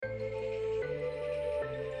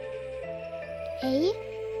A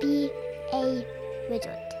B A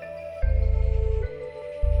Wizard.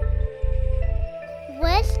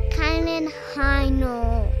 With Canon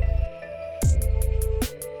Hino.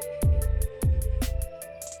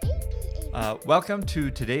 Welcome to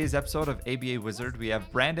today's episode of ABA Wizard. We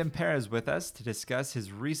have Brandon Perez with us to discuss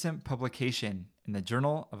his recent publication in the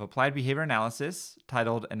Journal of Applied Behavior Analysis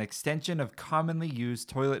titled An Extension of Commonly Used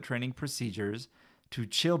Toilet Training Procedures to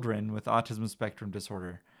Children with Autism Spectrum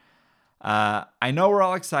Disorder. I know we're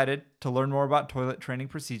all excited to learn more about toilet training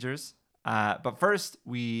procedures, but first,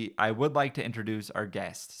 I would like to introduce our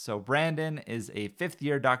guest. So Brandon is a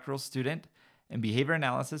fifth-year doctoral student in behavior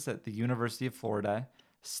analysis at the University of Florida,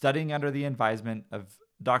 studying under the advisement of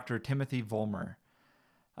Dr. Timothy Vollmer.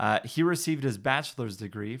 He received his bachelor's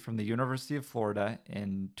degree from the University of Florida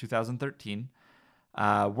in 2013,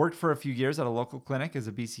 worked for a few years at a local clinic as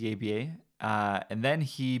a BCABA, and then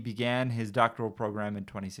he began his doctoral program in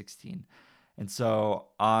 2016. And so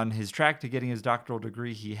on his track to getting his doctoral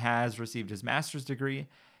degree, he has received his master's degree,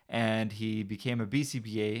 and he became a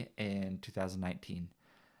BCBA in 2019.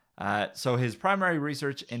 So his primary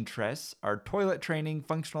research interests are toilet training,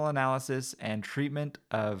 functional analysis, and treatment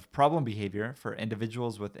of problem behavior for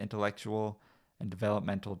individuals with intellectual and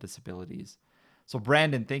developmental disabilities. So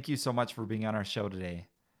Brandon, thank you so much for being on our show today.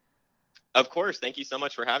 Of course. Thank you so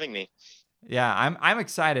much for having me. Yeah, I'm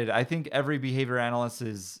excited. I think every behavior analyst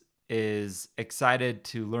is excited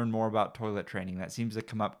to learn more about toilet training. That seems to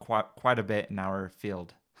come up quite a bit in our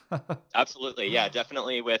field. Absolutely. Yeah,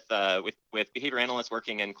 definitely with behavior analysts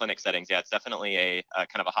working in clinic settings. Yeah, it's definitely a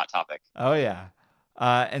kind of a hot topic. Oh, yeah.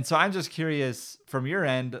 And so I'm just curious from your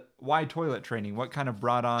end, why toilet training? What kind of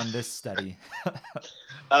brought on this study?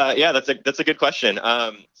 Yeah, that's a good question.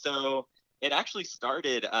 So it actually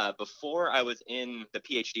started before I was in the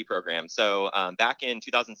PhD program. So back in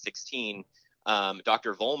 2016,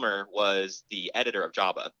 Dr. Vollmer was the editor of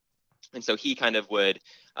JABA. And so he kind of would,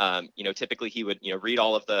 typically he would, read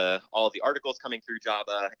all of the articles coming through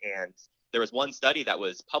JABA. And there was one study that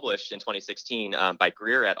was published in 2016 by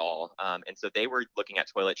Greer et al. And so they were looking at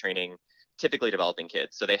toilet training, typically developing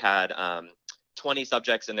kids. So they had 20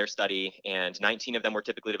 subjects in their study, and 19 of them were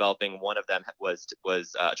typically developing. One of them was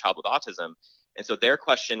a child with autism. And so their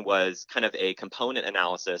question was kind of a component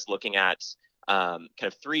analysis looking at kind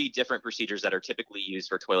of three different procedures that are typically used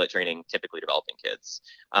for toilet training, typically developing kids.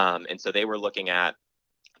 And so they were looking at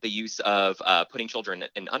the use of putting children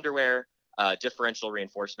in underwear, differential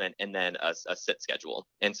reinforcement, and then a sit schedule.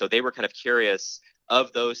 And so they were kind of curious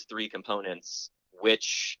of those three components,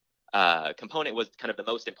 which component was kind of the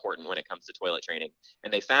most important when it comes to toilet training.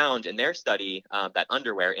 And they found in their study that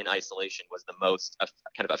underwear in isolation was the most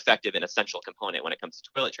kind of effective and essential component when it comes to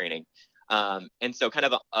toilet training. And so kind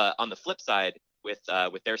of on the flip side with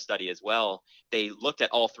their study as well, they looked at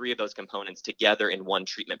all three of those components together in one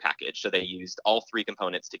treatment package. So they used all three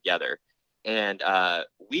components together. And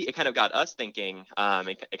it kind of got us thinking,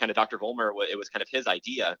 and kind of Dr. Vollmer, it was kind of his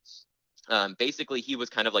idea. Basically, he was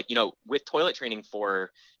kind of like, with toilet training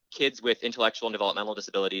for kids with intellectual and developmental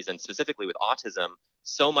disabilities, and specifically with autism,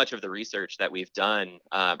 so much of the research that we've done,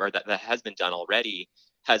 or that has been done already,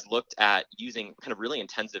 has looked at using kind of really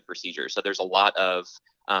intensive procedures. So there's a lot of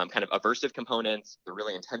kind of aversive components, the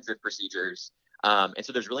really intensive procedures. And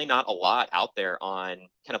so there's really not a lot out there on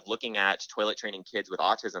kind of looking at toilet training kids with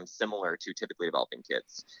autism similar to typically developing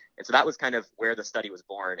kids. And so that was kind of where the study was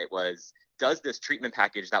born. It was, does this treatment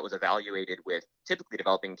package that was evaluated with typically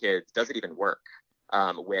developing kids, does it even work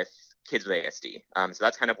with kids with ASD? So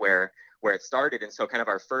that's kind of where it started. And so kind of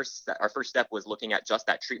our first step was looking at just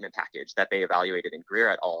that treatment package that they evaluated in Greer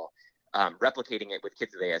et al., replicating it with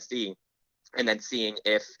kids with ASD, and then seeing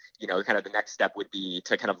if, kind of the next step would be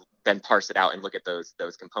to kind of then parse it out and look at those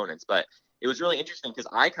components. But it was really interesting because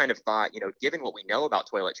I kind of thought, given what we know about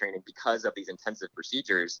toilet training because of these intensive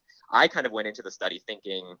procedures, I kind of went into the study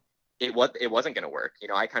thinking it wasn't going to work.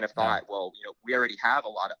 I kind of thought, well, we already have a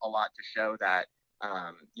lot to show that,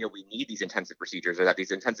 we need these intensive procedures, or that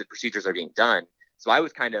these intensive procedures are being done. So I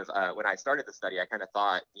was kind of, when I started the study, I kind of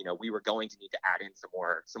thought, we were going to need to add in some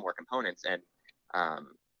more components. And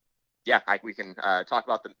we can talk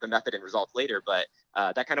about the method and results later, but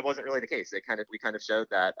that kind of wasn't really the case. We kind of showed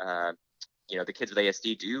that, the kids with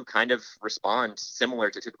ASD do kind of respond similar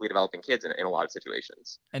to typically developing kids in a lot of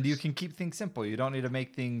situations. And you can keep things simple. You don't need to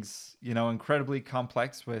make things, incredibly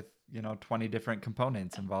complex with, 20 different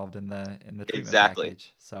components involved in the treatment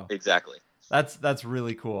package. So exactly. That's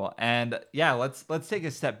really cool. And yeah, let's take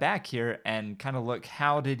a step back here and kind of look,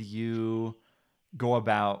 how did you go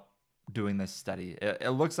about doing this study?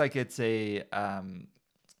 It looks like it's the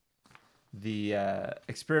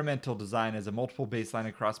experimental design is a multiple baseline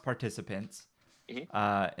across participants.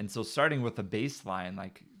 Mhm. And so starting with the baseline,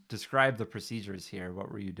 like describe the procedures here.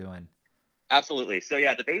 What were you doing? Absolutely. So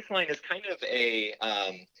yeah, the baseline is kind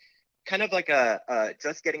of like a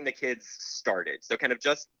just getting the kids started. So kind of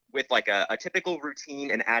just with like a typical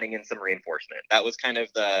routine and adding in some reinforcement. That was kind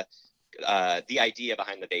of the idea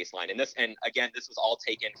behind the baseline. And again, this was all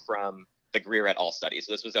taken from the Greer et al. Study.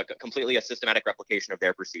 So this was completely a systematic replication of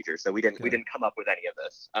their procedure. So we didn't come up with any of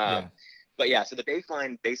this. Yeah. But yeah, so the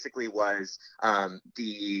baseline basically was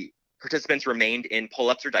the participants remained in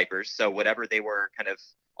pull-ups or diapers. So whatever they were kind of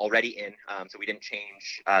already in. So we didn't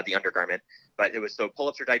change the undergarment, but it was so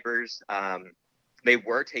pull-ups or diapers. They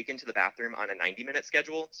were taken to the bathroom on a 90-minute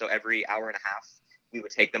schedule. So every hour and a half, we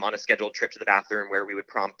would take them on a scheduled trip to the bathroom where we would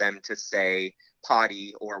prompt them to say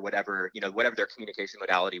potty or whatever, whatever their communication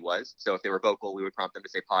modality was. So if they were vocal, we would prompt them to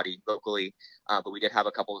say potty vocally. But we did have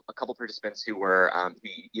a couple participants who were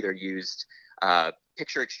we either used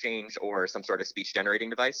picture exchange or some sort of speech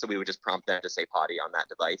generating device. So we would just prompt them to say potty on that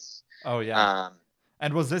device. Oh yeah.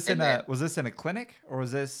 And was this and then, was this in a clinic or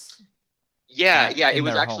was this Yeah, in it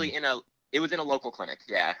was their actually home? in a local clinic.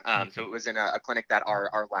 Yeah. Okay. So it was in a clinic that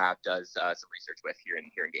our lab does some research with here in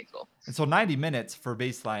Gainesville. And so 90 minutes for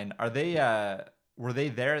baseline, are they were they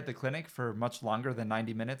there at the clinic for much longer than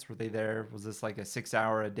 90 minutes? Were they there? Was this like a 6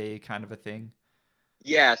 hour a day kind of a thing?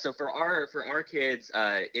 Yeah, so for our kids,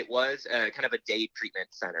 it was kind of a day treatment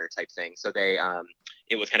center type thing. So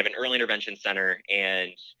it was kind of an early intervention center,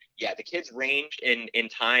 and yeah, the kids ranged in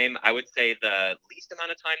time. I would say the least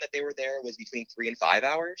amount of time that they were there was between 3 and 5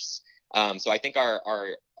 hours. So I think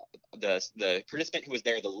the participant who was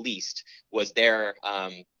there the least was there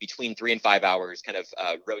between 3 and 5 hours, kind of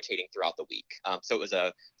rotating throughout the week. So it was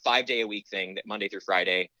a 5 day a week thing, that Monday through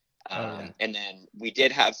Friday. And then we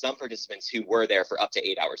did have some participants who were there for up to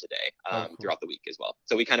 8 hours a day Cool. throughout the week as well.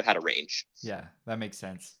 So we kind of had a range. Yeah, that makes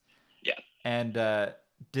sense. Yeah. And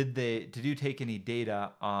did you take any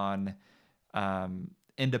data on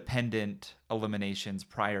independent eliminations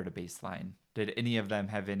prior to baseline? Did any of them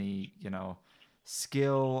have any,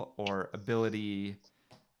 skill or ability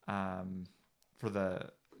for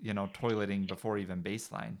the, toileting before even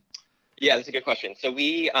baseline? Yeah, that's a good question. So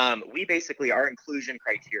we basically, our inclusion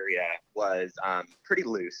criteria was pretty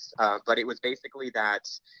loose, but it was basically that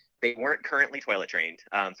they weren't currently toilet trained.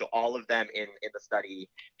 So all of them in the study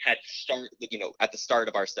at the start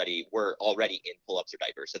of our study were already in pull-ups or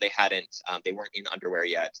diapers. So they weren't in underwear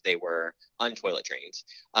yet. They were untoilet trained.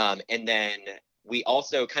 And then we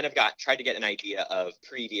also kind of tried to get an idea of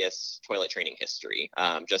previous toilet training history,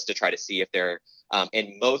 just to try to see if they're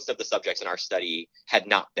and most of the subjects in our study had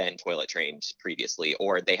not been toilet trained previously,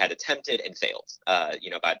 or they had attempted and failed,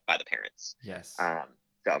 by the parents. Yes.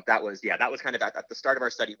 So that was kind of at the start of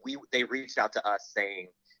our study. They reached out to us saying,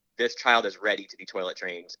 this child is ready to be toilet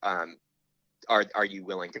trained. Are you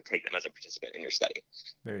willing to take them as a participant in your study?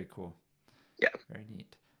 Very cool. Yeah. Very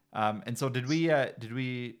neat. And so did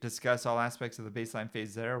we discuss all aspects of the baseline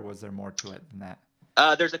phase there, or was there more to it than that?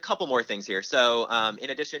 There's a couple more things here. So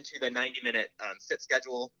in addition to the 90-minute sit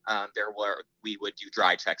schedule, we would do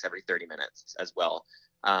dry checks every 30 minutes as well.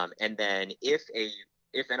 And then if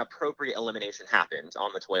an appropriate elimination happened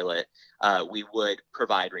on the toilet, we would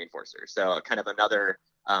provide reinforcers. So kind of another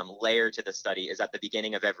layer to the study is at the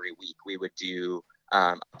beginning of every week, we would do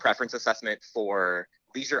a preference assessment for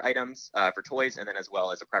leisure items for toys, and then as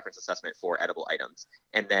well as a preference assessment for edible items.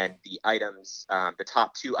 And then the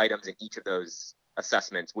top 2 items in each of those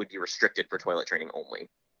assessments would be restricted for toilet training only.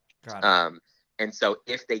 Got it. And so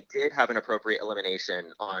if they did have an appropriate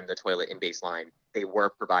elimination on the toilet in baseline, they were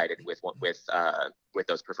provided with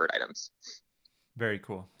those preferred items. Very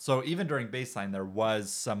cool. So even during baseline, there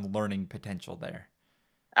was some learning potential there.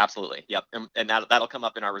 Absolutely. Yep. And that'll come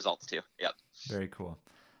up in our results too. Yep. Very cool.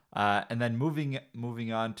 And then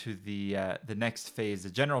moving on to the next phase, the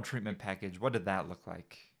general treatment package. What did that look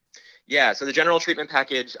like? Yeah, so the general treatment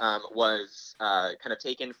package was kind of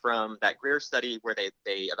taken from that Greer study where they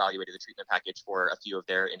evaluated the treatment package for a few of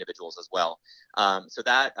their individuals as well. So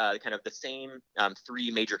that kind of the same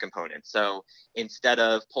 3 major components. So instead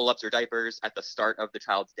of pull-ups or diapers at the start of the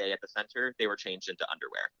child's day at the center, they were changed into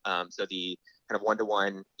underwear. So the kind of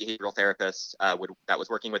one-to-one behavioral therapist that was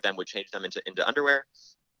working with them would change them into underwear.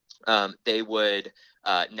 They would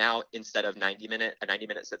now, instead of a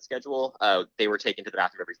 90-minute sit schedule, they were taken to the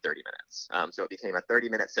bathroom every 30 minutes. So it became a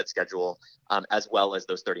 30-minute sit schedule, as well as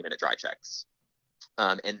those 30-minute dry checks.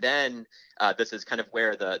 And then this is kind of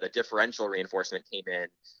where the differential reinforcement came in.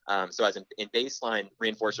 So as in baseline,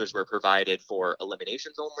 reinforcers were provided for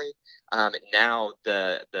eliminations only. Now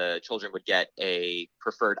the children would get a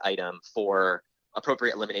preferred item for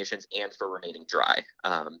appropriate eliminations and for remaining dry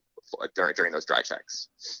during those dry checks.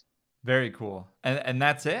 Very cool. And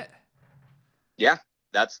that's it? Yeah,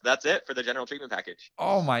 that's it for the general treatment package.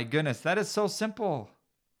 Oh my goodness, that is so simple.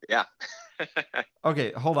 Yeah.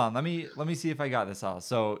 Okay, hold on. Let me see if I got this all.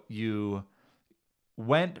 So you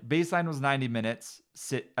went, baseline was 90 minutes,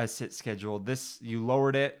 sit schedule. This, you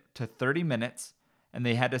lowered it to 30 minutes and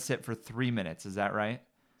they had to sit for 3 minutes. Is that right?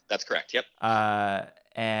 That's correct. Yep.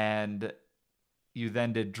 And you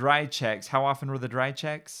then did dry checks. How often were the dry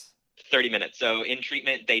checks? 30 minutes. So in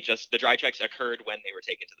treatment, the dry checks occurred when they were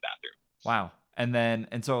taken to the bathroom. Wow.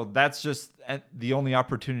 And so that's just the only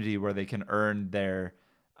opportunity where they can earn their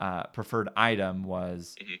preferred item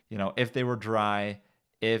was, if they were dry,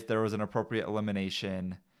 if there was an appropriate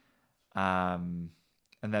elimination. And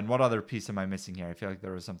then what other piece am I missing here? I feel like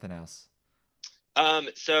there was something else.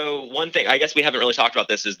 So one thing, I guess we haven't really talked about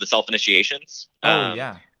this, is the self-initiations.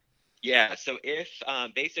 Yeah. Yeah. So if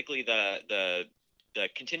basically the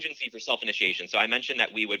contingency for self-initiation. So I mentioned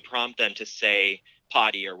that we would prompt them to say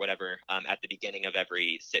potty or whatever at the beginning of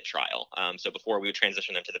every sit trial. So before we would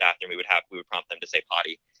transition them to the bathroom, we would prompt them to say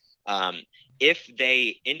potty. If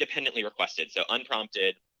they independently requested, so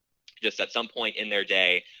unprompted, just at some point in their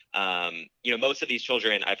day, most of these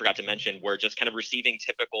children, I forgot to mention, were just kind of receiving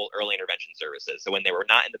typical early intervention services. So when they were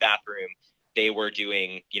not in the bathroom, they were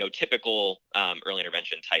doing, typical early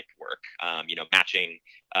intervention type work, matching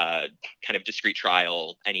kind of discrete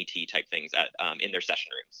trial, NET type things in their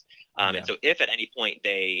session rooms. And so if at any point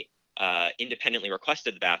they independently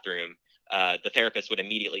requested the bathroom, the therapist would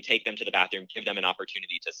immediately take them to the bathroom, give them an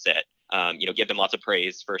opportunity to sit, give them lots of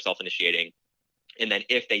praise for self-initiating. And then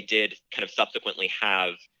if they did kind of subsequently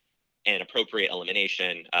have an appropriate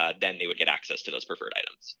elimination, then they would get access to those preferred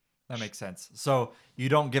items. That makes sense. So you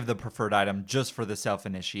don't give the preferred item just for the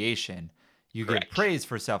self-initiation. You Correct. give praise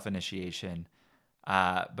for self-initiation,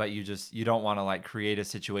 but you don't want to like create a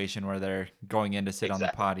situation where they're going in to sit on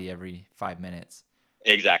the potty every 5 minutes.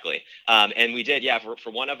 Exactly. And we did,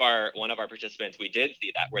 for one of our participants, we did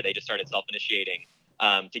see that where they just started self-initiating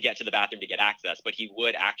to get to the bathroom to get access, but he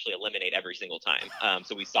would actually eliminate every single time.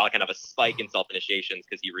 So we saw kind of a spike in self-initiations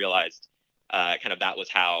because he realized kind of that was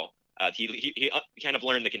how he kind of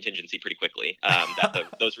learned the contingency pretty quickly, that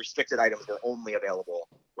those restricted items were only available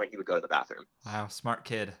when he would go to the bathroom. Wow, smart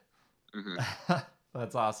kid. Mm-hmm.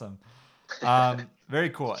 That's awesome. Very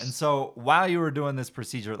cool. And so while you were doing this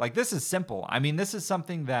procedure, like this is simple. I mean, this is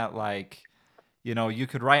something that like, you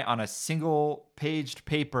could write on a single paged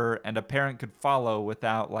paper and a parent could follow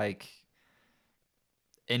without like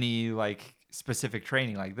any like specific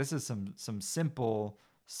training. Like this is some simple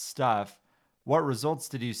stuff. What results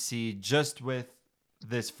did you see just with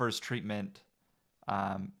this first treatment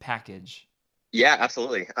package? Yeah,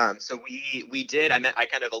 absolutely. So we did, I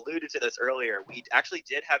kind of alluded to this earlier. We actually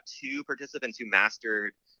did have 2 participants who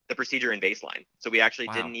mastered the procedure in baseline. So we actually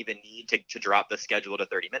didn't even need to drop the schedule to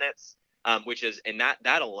 30 minutes, which is, and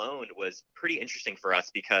that alone was pretty interesting for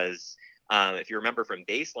us because if you remember from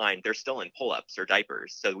baseline, they're still in pull-ups or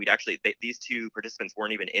diapers. So these 2 participants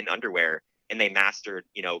weren't even in underwear, and they mastered,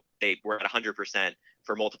 they were at 100%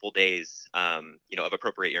 for multiple days, of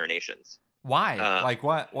appropriate urinations. Why? Like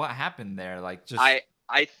what happened there? Like just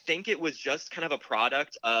I think it was just kind of a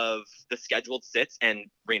product of the scheduled sits and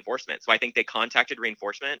reinforcement. So I think they contacted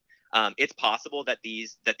reinforcement. It's possible that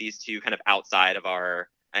these 2 kind of outside of our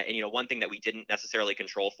and one thing that we didn't necessarily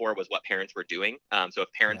control for was what parents were doing. So if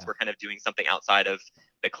parents were kind of doing something outside of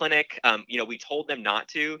the clinic, we told them not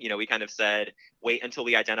to. We kind of said, wait until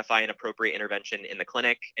we identify an appropriate intervention in the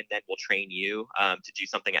clinic, and then we'll train you to do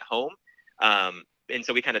something at home. And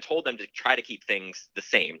so we kind of told them to try to keep things the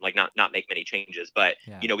same, like not make many changes, but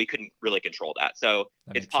we couldn't really control that. So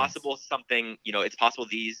it's possible it's possible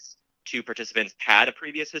these 2 participants had a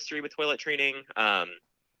previous history with toilet training,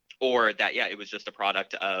 or that it was just a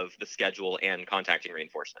product of the schedule and contacting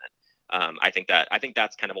reinforcement. I think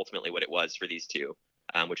that's kind of ultimately what it was for these 2,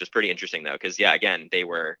 which was pretty interesting though, because again, they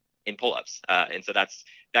were in pull-ups, and so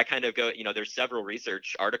that kind of there's several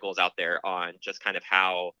research articles out there on just kind of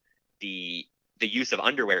how the use of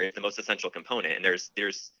underwear is the most essential component, and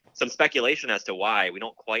there's some speculation as to why. We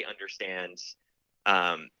don't quite understand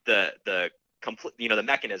the complete, the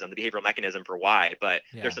mechanism, the behavioral mechanism for why, but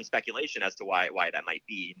there's some speculation as to why that might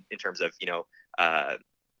be in terms of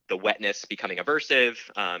the wetness becoming aversive,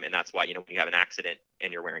 and that's why when you have an accident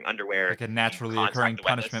and you're wearing underwear, like a naturally occurring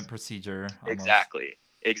punishment procedure. Almost.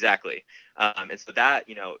 Exactly. And so that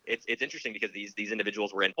it's interesting because these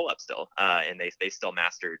individuals were in pull-ups still, and they still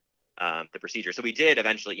mastered the procedure. So we did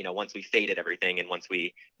eventually, once we faded everything and once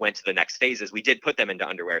we went to the next phases, we did put them into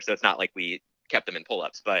underwear. So it's not like we kept them in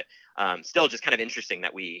pull-ups. But still just kind of interesting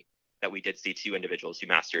that we did see 2 individuals who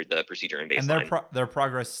mastered the procedure in baseline. And their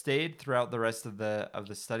progress stayed throughout the rest of the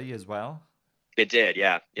study as well? It did,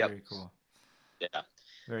 yeah. Yep. Very cool. Yeah.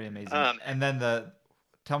 Very amazing. And then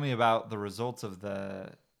tell me about the results of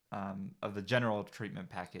the general treatment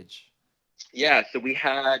package. Yeah, so we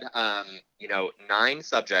had 9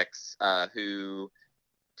 subjects who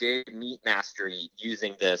did meet mastery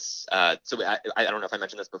using this. So I don't know if I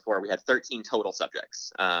mentioned this before. We had 13 total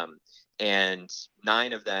subjects, and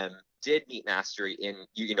 9 of them did meet mastery in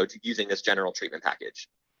using this general treatment package.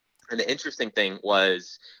 And the interesting thing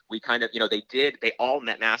was we kind of, they all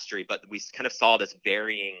met mastery, but we kind of saw this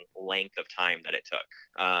varying length of time that it took.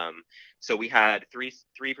 So we had three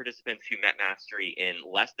participants who met mastery in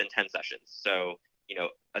less than 10 sessions. So,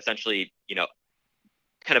 essentially,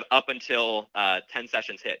 kind of up until 10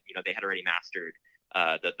 sessions hit, they had already mastered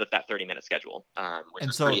that 30-minute schedule.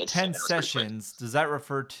 And so 10 sessions, does that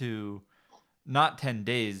refer to not 10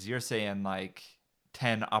 days? You're saying like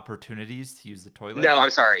 10 opportunities to use the toilet? No,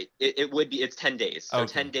 I'm sorry. It's 10 days. So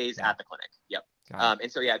okay. 10 days at the clinic. Yep.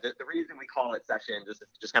 And so, the reason we call it sessions, this is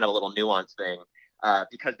just kind of a little nuance thing,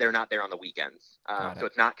 because they're not there on the weekends. So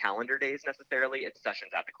it's not calendar days necessarily. It's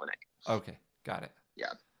sessions at the clinic. Okay. Got it.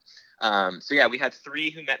 Yeah. We had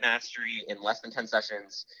 3 who met mastery in less than 10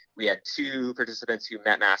 sessions. We had 2 participants who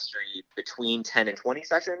met mastery between 10 and 20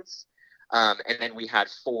 sessions. And then we had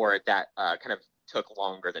 4 that kind of took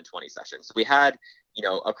longer than 20 sessions. So we had,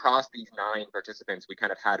 across these 9 participants, we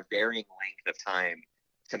kind of had varying length of time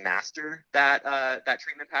to master that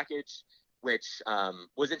treatment package, which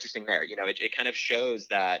was interesting there. It kind of shows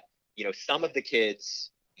that, some of the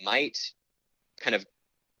kids might kind of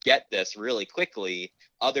get this really quickly.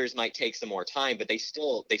 Others might take some more time, but they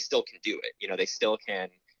still can do it. They still can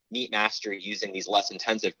meet mastery using these less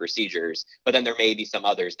intensive procedures, but then there may be some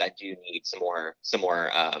others that do need some more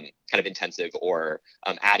kind of intensive or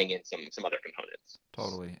adding in some other components.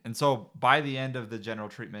 Totally. And so by the end of the general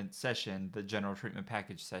treatment session, the general treatment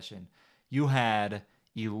package session, you had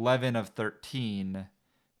 11 of 13,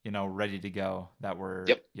 ready to go that were,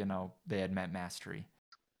 yep. They had met mastery.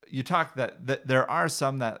 You talked that there are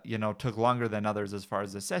some that, took longer than others as far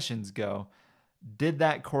as the sessions go. Did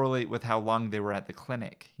that correlate with how long they were at the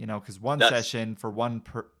clinic? Because one session for one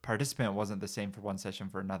participant wasn't the same for one session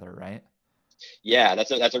for another, right? Yeah, that's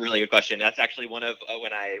a really good question. That's actually one of,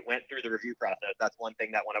 when I went through the review process, that's one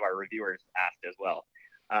thing that one of our reviewers asked as well.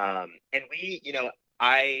 And we,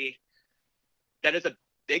 that is a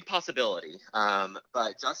big possibility.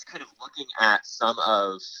 But just kind of looking at some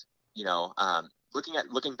of,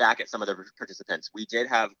 looking back at some of the participants, we did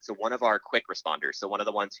have, so one of our quick responders, so one of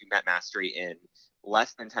the ones who met mastery in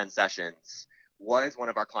less than 10 sessions was one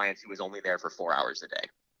of our clients who was only there for 4 hours a day.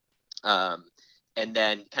 And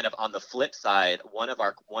then kind of on the flip side, one of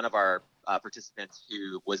our participants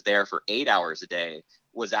who was there for 8 hours a day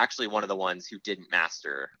was actually one of the ones who didn't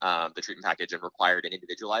master the treatment package and required an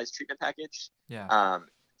individualized treatment package. Yeah.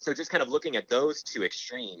 So just kind of looking at those 2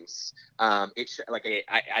 extremes, I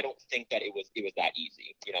don't think that it was that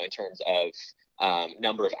easy, in terms of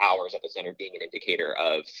number of hours at the center being an indicator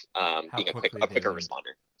of being a quicker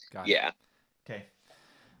responder. Got yeah. It. Okay.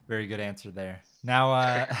 Very good answer there. Now,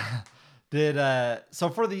 let's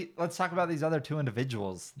talk about these other 2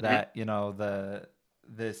 individuals that,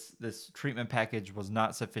 this treatment package was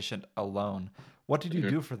not sufficient alone. What did you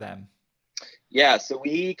do for them? Yeah, so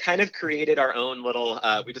we kind of created our own little,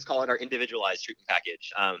 we just call it our individualized treatment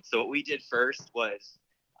package. So what we did first was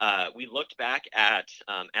we looked back at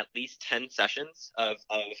least 10 sessions of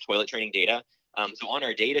toilet training data. So on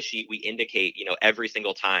our data sheet, we indicate, every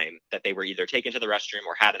single time that they were either taken to the restroom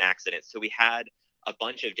or had an accident. So we had a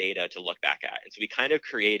bunch of data to look back at. And so we kind of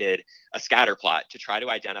created a scatter plot to try to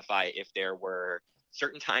identify if there were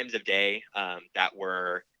certain times of day that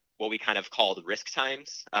were what we kind of called risk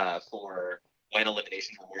times for when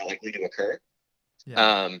eliminations were more likely to occur.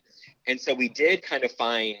 Yeah. And so we did kind of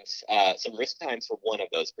find some risk times for one of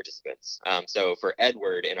those participants. So for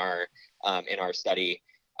Edward in our study,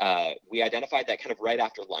 we identified that kind of right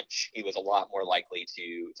after lunch, he was a lot more likely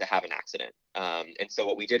to have an accident. And so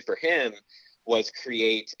what we did for him was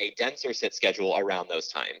create a denser sit schedule around those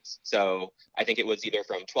times. So I think it was either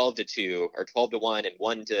from 12 to 2 or 12 to 1 and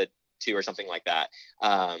 1 to 2 or something like that.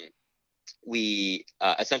 We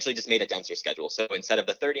essentially just made a denser schedule. So instead of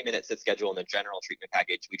the 30-minute sit schedule in the general treatment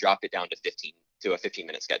package, we dropped it down to a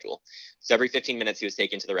 15-minute schedule. So every 15 minutes he was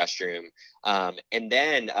taken to the restroom. And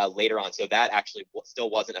then later on, so that actually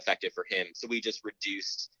still wasn't effective for him. So we just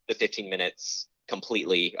reduced the 15 minutes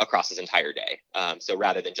completely across his entire day. So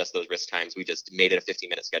rather than just those risk times, we just made it a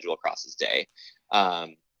 15-minute schedule across his day.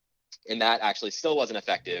 and that actually still wasn't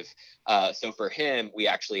effective. So for him, we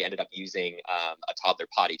actually ended up using a toddler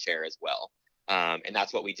potty chair as well. And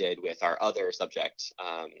that's what we did with our other subject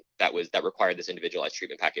that required this individualized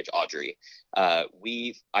treatment package, Audrey.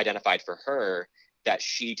 We identified for her that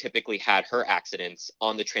she typically had her accidents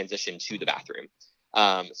on the transition to the bathroom.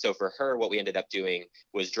 So for her, what we ended up doing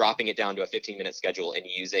was dropping it down to a 15-minute schedule and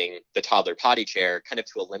using the toddler potty chair kind of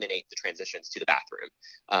to eliminate the transitions to the bathroom.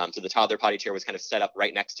 So the toddler potty chair was kind of set up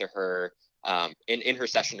right next to her in her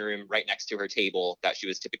session room, right next to her table that she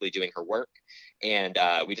was typically doing her work. And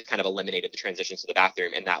we just kind of eliminated the transitions to the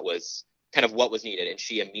bathroom, and that was kind of what was needed. And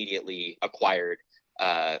she immediately acquired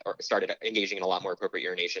or started engaging in a lot more appropriate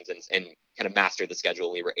urinations and kind of mastered the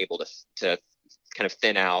schedule. We were able to kind of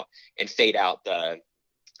thin out and fade out the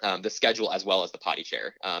schedule as well as the potty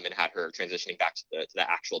chair, and had her transitioning back to the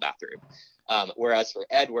actual bathroom. Whereas for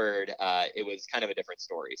Edward, it was kind of a different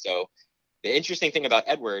story. So the interesting thing about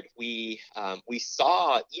Edward, we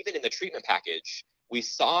saw, even in the treatment package, we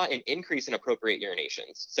saw an increase in appropriate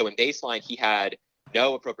urinations. So in baseline, he had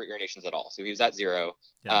no appropriate urinations at all. So he was at 0.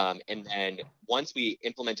 Yeah. And then once we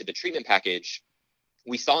implemented the treatment package,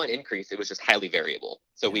 we saw an increase. It was just highly variable.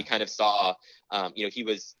 So we kind of saw, he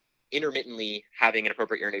was intermittently having an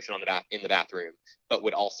appropriate urination in the bathroom, but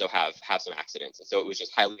would also have some accidents. And so it was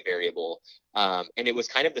just highly variable. And it was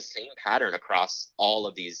kind of the same pattern across all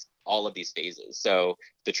of these phases. So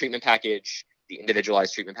the treatment package, the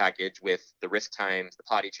individualized treatment package with the risk times, the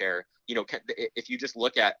potty chair, if you just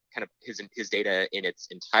look at kind of his data in its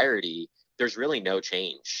entirety, there's really no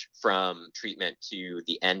change from treatment to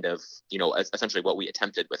the end of, essentially what we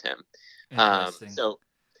attempted with him. So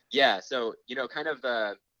kind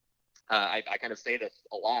of I kind of say this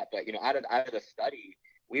a lot, but out of the study,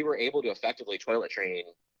 we were able to effectively toilet train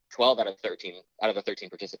 12 out of the 13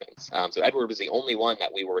 participants. So Edward was the only one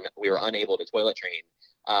that we were unable to toilet train.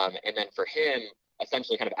 And then for him,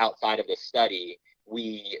 essentially kind of outside of this study,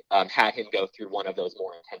 we had him go through one of those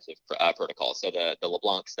more intensive protocols. So the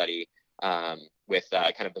LeBlanc study, with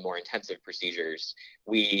kind of the more intensive procedures,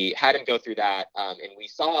 we had him go through that, and we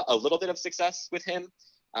saw a little bit of success with him,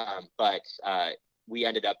 but we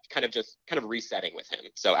ended up kind of resetting with him.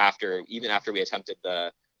 So even after we attempted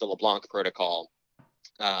the LeBlanc protocol,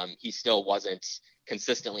 he still wasn't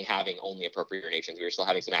consistently having only appropriate urinations. We were still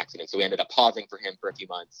having some accidents. So we ended up pausing for him for a few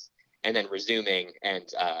months and then resuming. And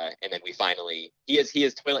then we finally, he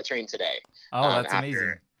is toilet trained today. Oh, that's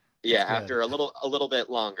amazing. Yeah. That's after a little bit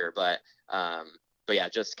longer, but yeah,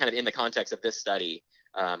 just kind of in the context of this study,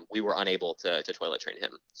 we were unable to toilet train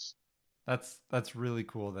him. That's really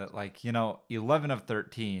cool that 11 of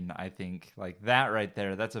 13, I think that right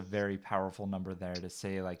there, that's a very powerful number there to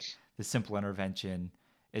say the simple intervention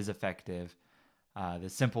is effective, the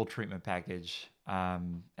simple treatment package,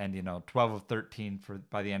 and 12 of 13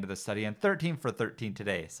 by the end of the study, and 13 for 13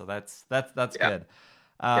 today. So that's good.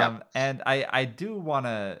 And I do want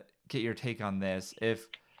to get your take on this.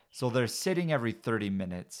 So they're sitting every 30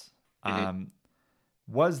 minutes. Mm-hmm.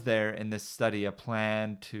 Was there in this study a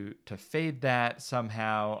plan to fade that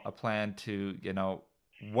somehow? A plan to,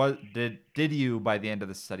 did you by the end of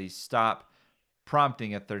the study stop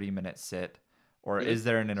prompting a 30-minute sit, or mm-hmm. is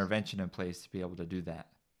there an intervention in place to be able to do that?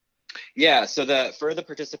 Yeah. So for the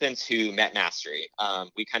participants who met mastery,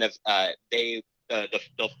 we kind of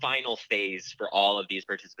the final phase for all of these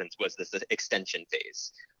participants was this extension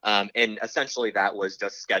phase, and essentially that was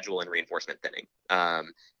just schedule and reinforcement thinning.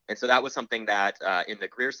 And so that was something that in the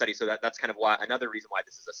Greer study, so that's kind of another reason why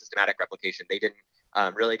this is a systematic replication. They didn't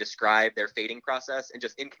really describe their fading process, and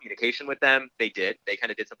just in communication with them, they kind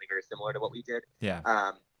of did something very similar to what we did.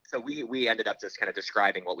 Yeah. So we ended up just kind of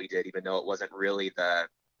describing what we did, even though it wasn't really the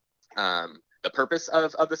purpose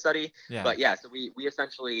of the study. Yeah. But yeah, so we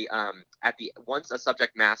essentially once a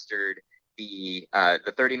subject mastered the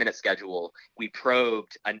 30-minute schedule, we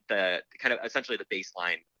probed the kind of essentially the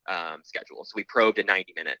baseline schedule. So we probed a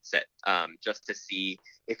 90-minute sit, just to see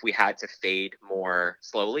if we had to fade more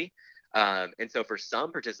slowly. And so for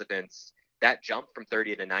some participants, that jump from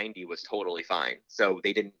 30 to 90 was totally fine. So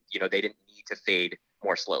they didn't need to fade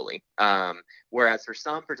more slowly. Whereas for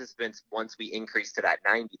some participants, once we increased to that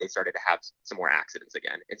 90, they started to have some more accidents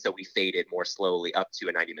again. And so we faded more slowly up to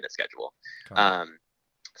a 90-minute schedule.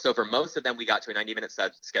 So for most of them, we got to a 90-minute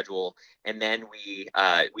schedule, and then we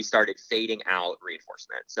started fading out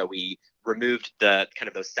reinforcement. So we removed the kind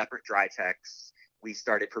of those separate dry techs. We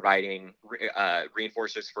started providing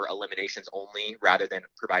reinforcers for eliminations only, rather than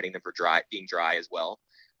providing them for being dry as well.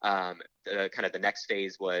 The next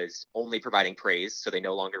phase was only providing praise, so they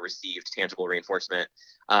no longer received tangible reinforcement.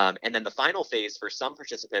 And then the final phase for some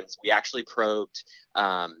participants, we actually probed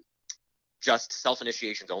just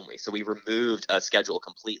self-initiations only. So we removed a schedule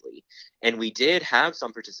completely. And we did have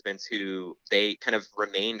some participants who they kind of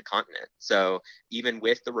remained continent. So even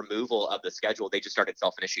with the removal of the schedule, they just started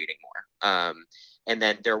self-initiating more. And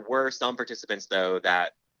then there were some participants, though,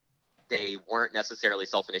 that they weren't necessarily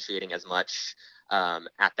self-initiating as much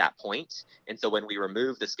at that point. And so when we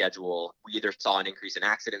removed the schedule, we either saw an increase in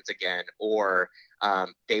accidents again, or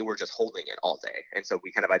they were just holding it all day. And so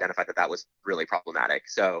we kind of identified that that was really problematic.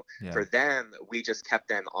 So for them, we just kept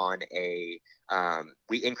them on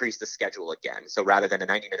we increased the schedule again. So rather than a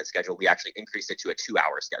 90-minute schedule, we actually increased it to a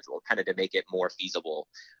 2-hour schedule, kind of to make it more feasible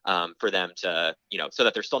for them to, so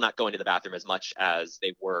that they're still not going to the bathroom as much as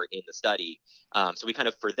they were in the study. So we kind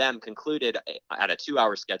of, for them, concluded at a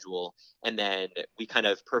 2-hour schedule, and then we kind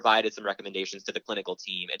of provided some recommendations to the clinical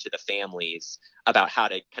team and to the families about how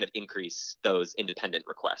to kind of increase those independent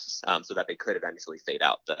requests so that they could eventually fade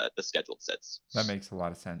out the scheduled sits. That makes a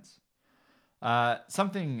lot of sense.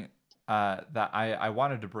 Something that I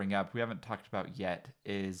wanted to bring up, we haven't talked about yet,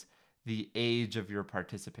 is the age of your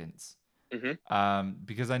participants.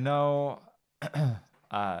 Because I know,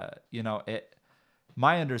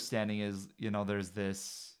 my understanding is, there's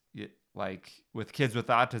this, like with kids with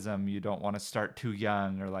autism, you don't want to start too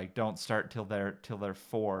young, or like don't start till they're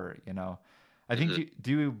 4. I think you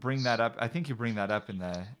do bring that up. I think you bring that up in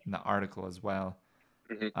the article as well.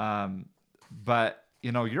 But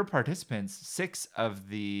your participants, 6 of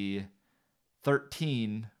the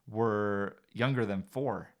 13 were younger than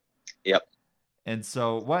 4. Yep. And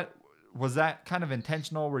so what was that kind of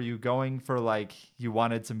intentional? Were you going for, like, you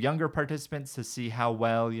wanted some younger participants to see how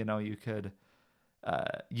well, you could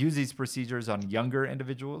use these procedures on younger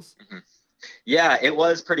individuals? Yeah, it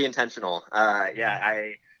was pretty intentional.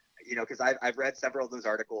 Because I've read several of those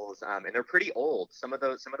articles, and they're pretty old. Some of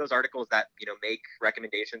those articles that make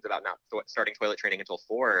recommendations about not starting toilet training until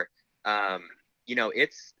 4.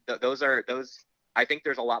 Those. I think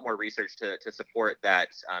there's a lot more research to support that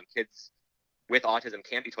kids with autism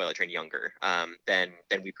can be toilet trained younger than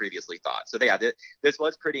we previously thought. So this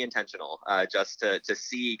was pretty intentional, just to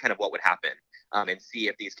see kind of what would happen and see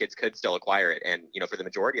if these kids could still acquire it. And for the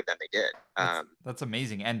majority of them, they did. That's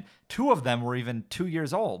amazing. And 2 of them were even 2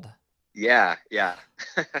 years old. Yeah.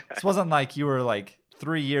 This wasn't like you were like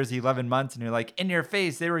 3 years, 11 months, and you're like, in your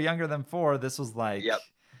face, they were younger than 4. This was like,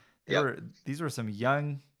 these were some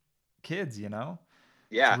young kids, Yeah.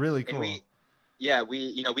 It's really cool. And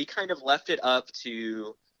we kind of left it up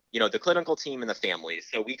to, the clinical team and the families.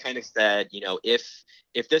 So we kind of said,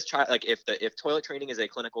 if this child, like if toilet training is a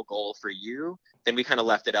clinical goal for you, then we kind of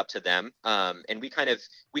left it up to them. And we kind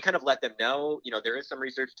of let them know, there is some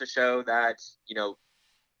research to show that,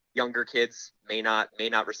 younger kids may not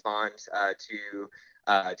respond to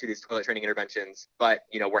these toilet training interventions, but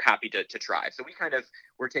we're happy to try. So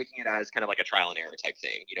we're taking it as kind of like a trial and error type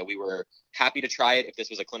thing. We were happy to try it if this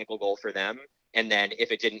was a clinical goal for them, and then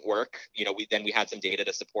if it didn't work, we had some data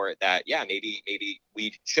to support that. Yeah, maybe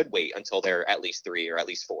we should wait until they're at least 3 or at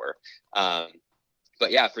least 4.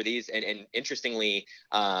 But yeah, for these, and interestingly,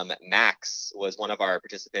 Max was one of our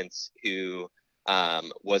participants who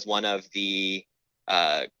was one of the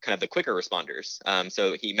kind of the quicker responders.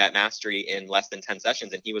 So he met mastery in less than 10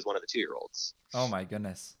 sessions, and he was one of the 2-year-olds. Oh my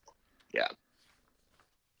goodness. Yeah.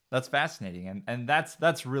 That's fascinating. And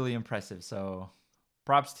that's really impressive. So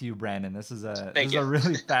props to you, Brandon. This is a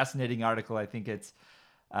really fascinating article. I think it's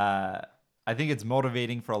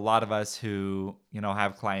motivating for a lot of us who,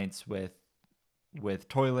 have clients with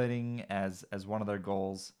toileting as one of their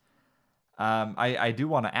goals. I do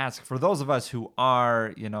want to ask, for those of us who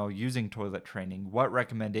are, using toilet training, what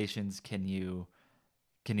recommendations can you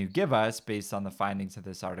give us based on the findings of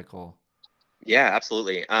this article? Yeah,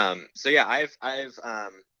 absolutely. So yeah, I've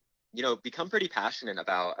become pretty passionate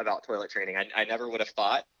about toilet training. I never would have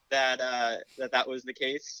thought that that was the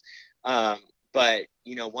case. But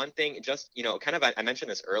one thing, just kind of, I mentioned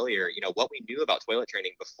this earlier. What we knew about toilet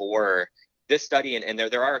training before this study, and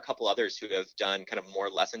there are a couple others who have done kind of more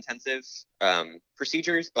less intensive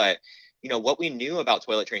procedures, but what we knew about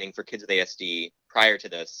toilet training for kids with ASD prior to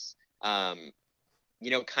this,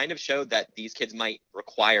 kind of showed that these kids might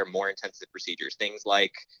require more intensive procedures, things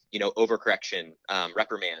like overcorrection,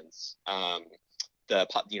 reprimands. The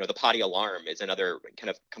potty alarm is another kind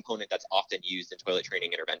of component that's often used in toilet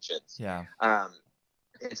training interventions. Yeah.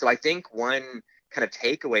 And so I think one kind of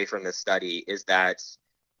takeaway from this study is that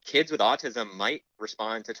kids with autism might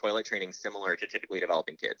respond to toilet training similar to typically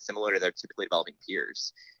developing kids, similar to their typically developing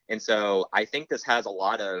peers. And so I think this has a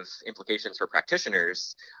lot of implications for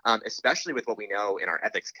practitioners, especially with what we know in our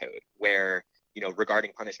ethics code, where,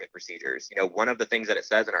 regarding punishment procedures, one of the things that it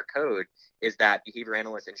says in our code is that behavior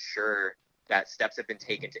analysts ensure that steps have been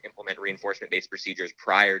taken to implement reinforcement-based procedures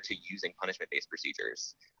prior to using punishment-based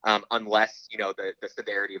procedures, unless the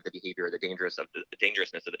severity of the behavior or the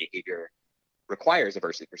dangerousness of the behavior requires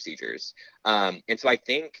aversive procedures. And so I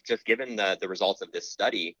think just given the results of this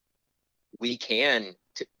study, we can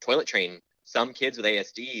toilet train some kids with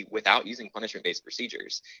ASD without using punishment-based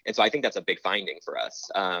procedures. And so I think that's a big finding for us,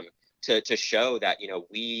 to show that,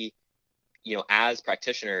 we, as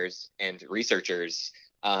practitioners and researchers,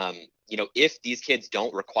 if these kids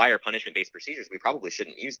don't require punishment-based procedures, we probably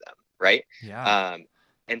shouldn't use them, right? Yeah.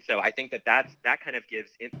 And so I think that kind of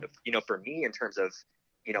gives, for me, in terms of,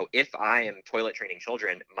 if I am toilet training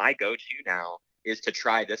children, my go-to now is to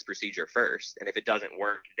try this procedure first. And if it doesn't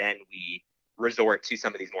work, then we resort to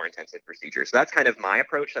some of these more intensive procedures. So that's kind of my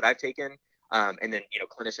approach that I've taken. And then,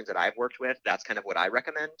 clinicians that I've worked with, that's kind of what I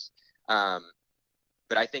recommend.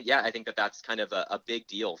 But I think that that's kind of a big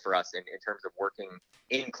deal for us in terms of working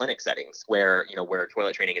in clinic settings where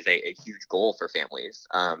toilet training is a huge goal for families,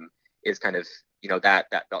 is kind of, that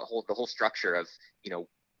the whole structure of,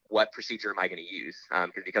 what procedure am I going to use?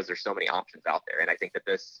 Because there's so many options out there. And I think that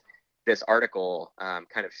this article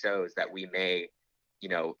kind of shows that we may,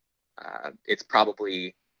 it's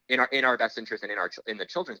probably in our best interest and in the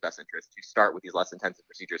children's best interest to start with these less intensive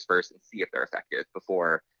procedures first and see if they're effective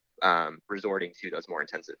before resorting to those more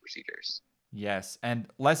intensive procedures. Yes, and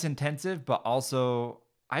less intensive, but also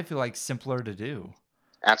I feel like simpler to do.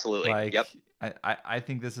 Absolutely. Like, Yep. I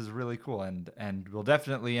think this is really cool and will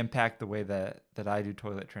definitely impact the way that I do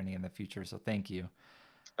toilet training in the future. So thank you.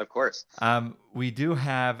 Of course. We do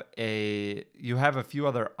have you have a few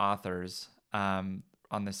other authors on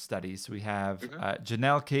this study. So we have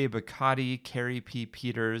Janelle K. Bacati, Carrie P.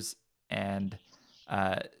 Peters, and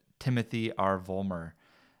Timothy R. Vollmer.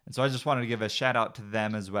 And so I just wanted to give a shout out to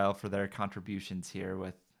them as well for their contributions here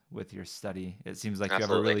with your study. It seems like you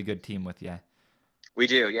have a really good team with you. We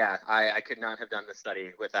do, yeah. I could not have done this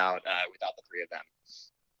study without the three of them.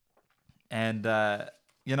 And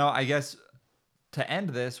I guess to end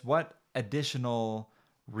this, what additional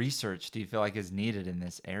research do you feel like is needed in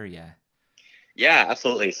this area? Yeah,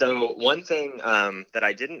 absolutely. So one thing that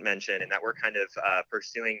I didn't mention and that we're kind of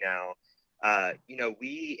pursuing now,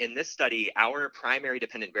 we, in this study, our primary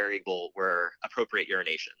dependent variable were appropriate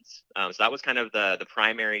urinations. So that was kind of the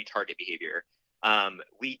primary target behavior.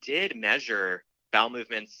 We did measure bowel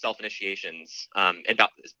movements, self-initiations, and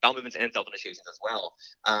bowel movements and self-initiations as well.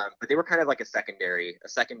 But they were kind of like a secondary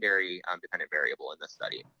dependent variable in this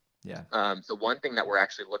study. Yeah. So one thing that we're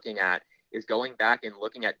actually looking at is going back and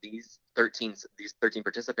looking at these 13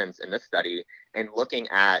 participants in this study and looking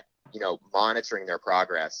at, monitoring their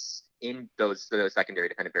progress in those secondary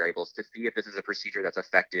dependent variables to see if this is a procedure that's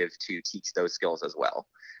effective to teach those skills as well.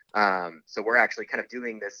 So we're actually kind of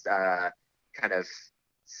doing this kind of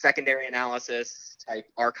secondary analysis type,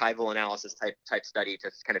 archival analysis type study to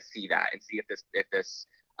kind of see that and see if this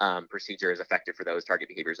procedure is effective for those target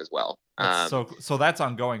behaviors as well. So that's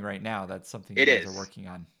ongoing right now. That's something you guys are working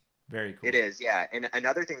on. Very cool. It is, yeah. And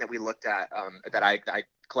another thing that we looked at that I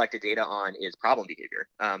collected data on is problem behavior.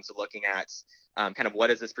 So looking at kind of what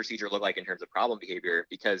does this procedure look like in terms of problem behavior?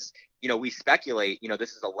 Because, we speculate,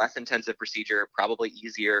 this is a less intensive procedure, probably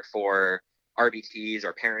easier for RBTs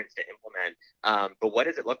or parents to implement. But what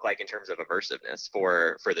does it look like in terms of aversiveness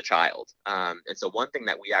for the child? And so one thing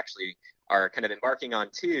that we actually are kind of embarking on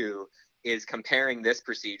too is comparing this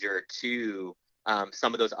procedure to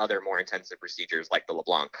some of those other more intensive procedures like the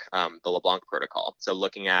LeBlanc protocol. So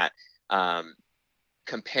looking at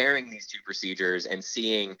comparing these two procedures and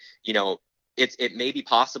seeing, it may be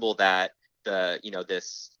possible that the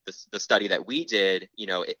study that we did,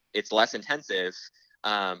 it's less intensive,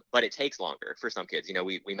 but it takes longer for some kids.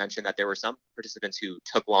 We mentioned that there were some participants who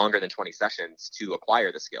took longer than 20 sessions to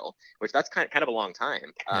acquire the skill, which that's kind of a long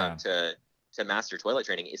time to master toilet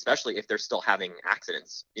training, especially if they're still having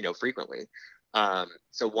accidents, frequently.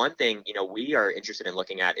 So one thing, we are interested in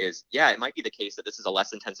looking at is, it might be the case that this is a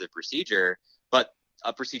less intensive procedure, but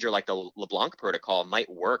a procedure like the LeBlanc protocol might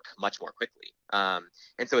work much more quickly.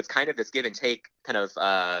 And so it's kind of this give and take kind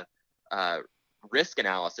of risk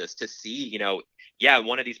analysis to see,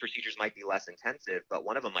 one of these procedures might be less intensive, but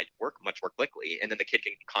one of them might work much more quickly. And then the kid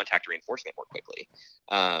can contact reinforcement more quickly.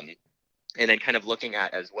 And then kind of looking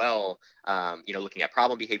at as well, looking at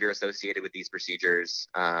problem behavior associated with these procedures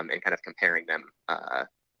and kind of comparing them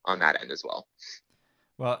on that end as well.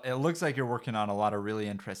 Well, it looks like you're working on a lot of really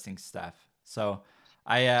interesting stuff. So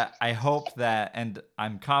I hope that, and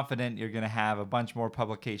I'm confident you're going to have a bunch more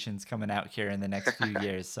publications coming out here in the next few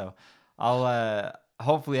years. So I'll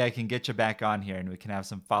hopefully I can get you back on here and we can have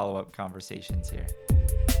some follow-up conversations here.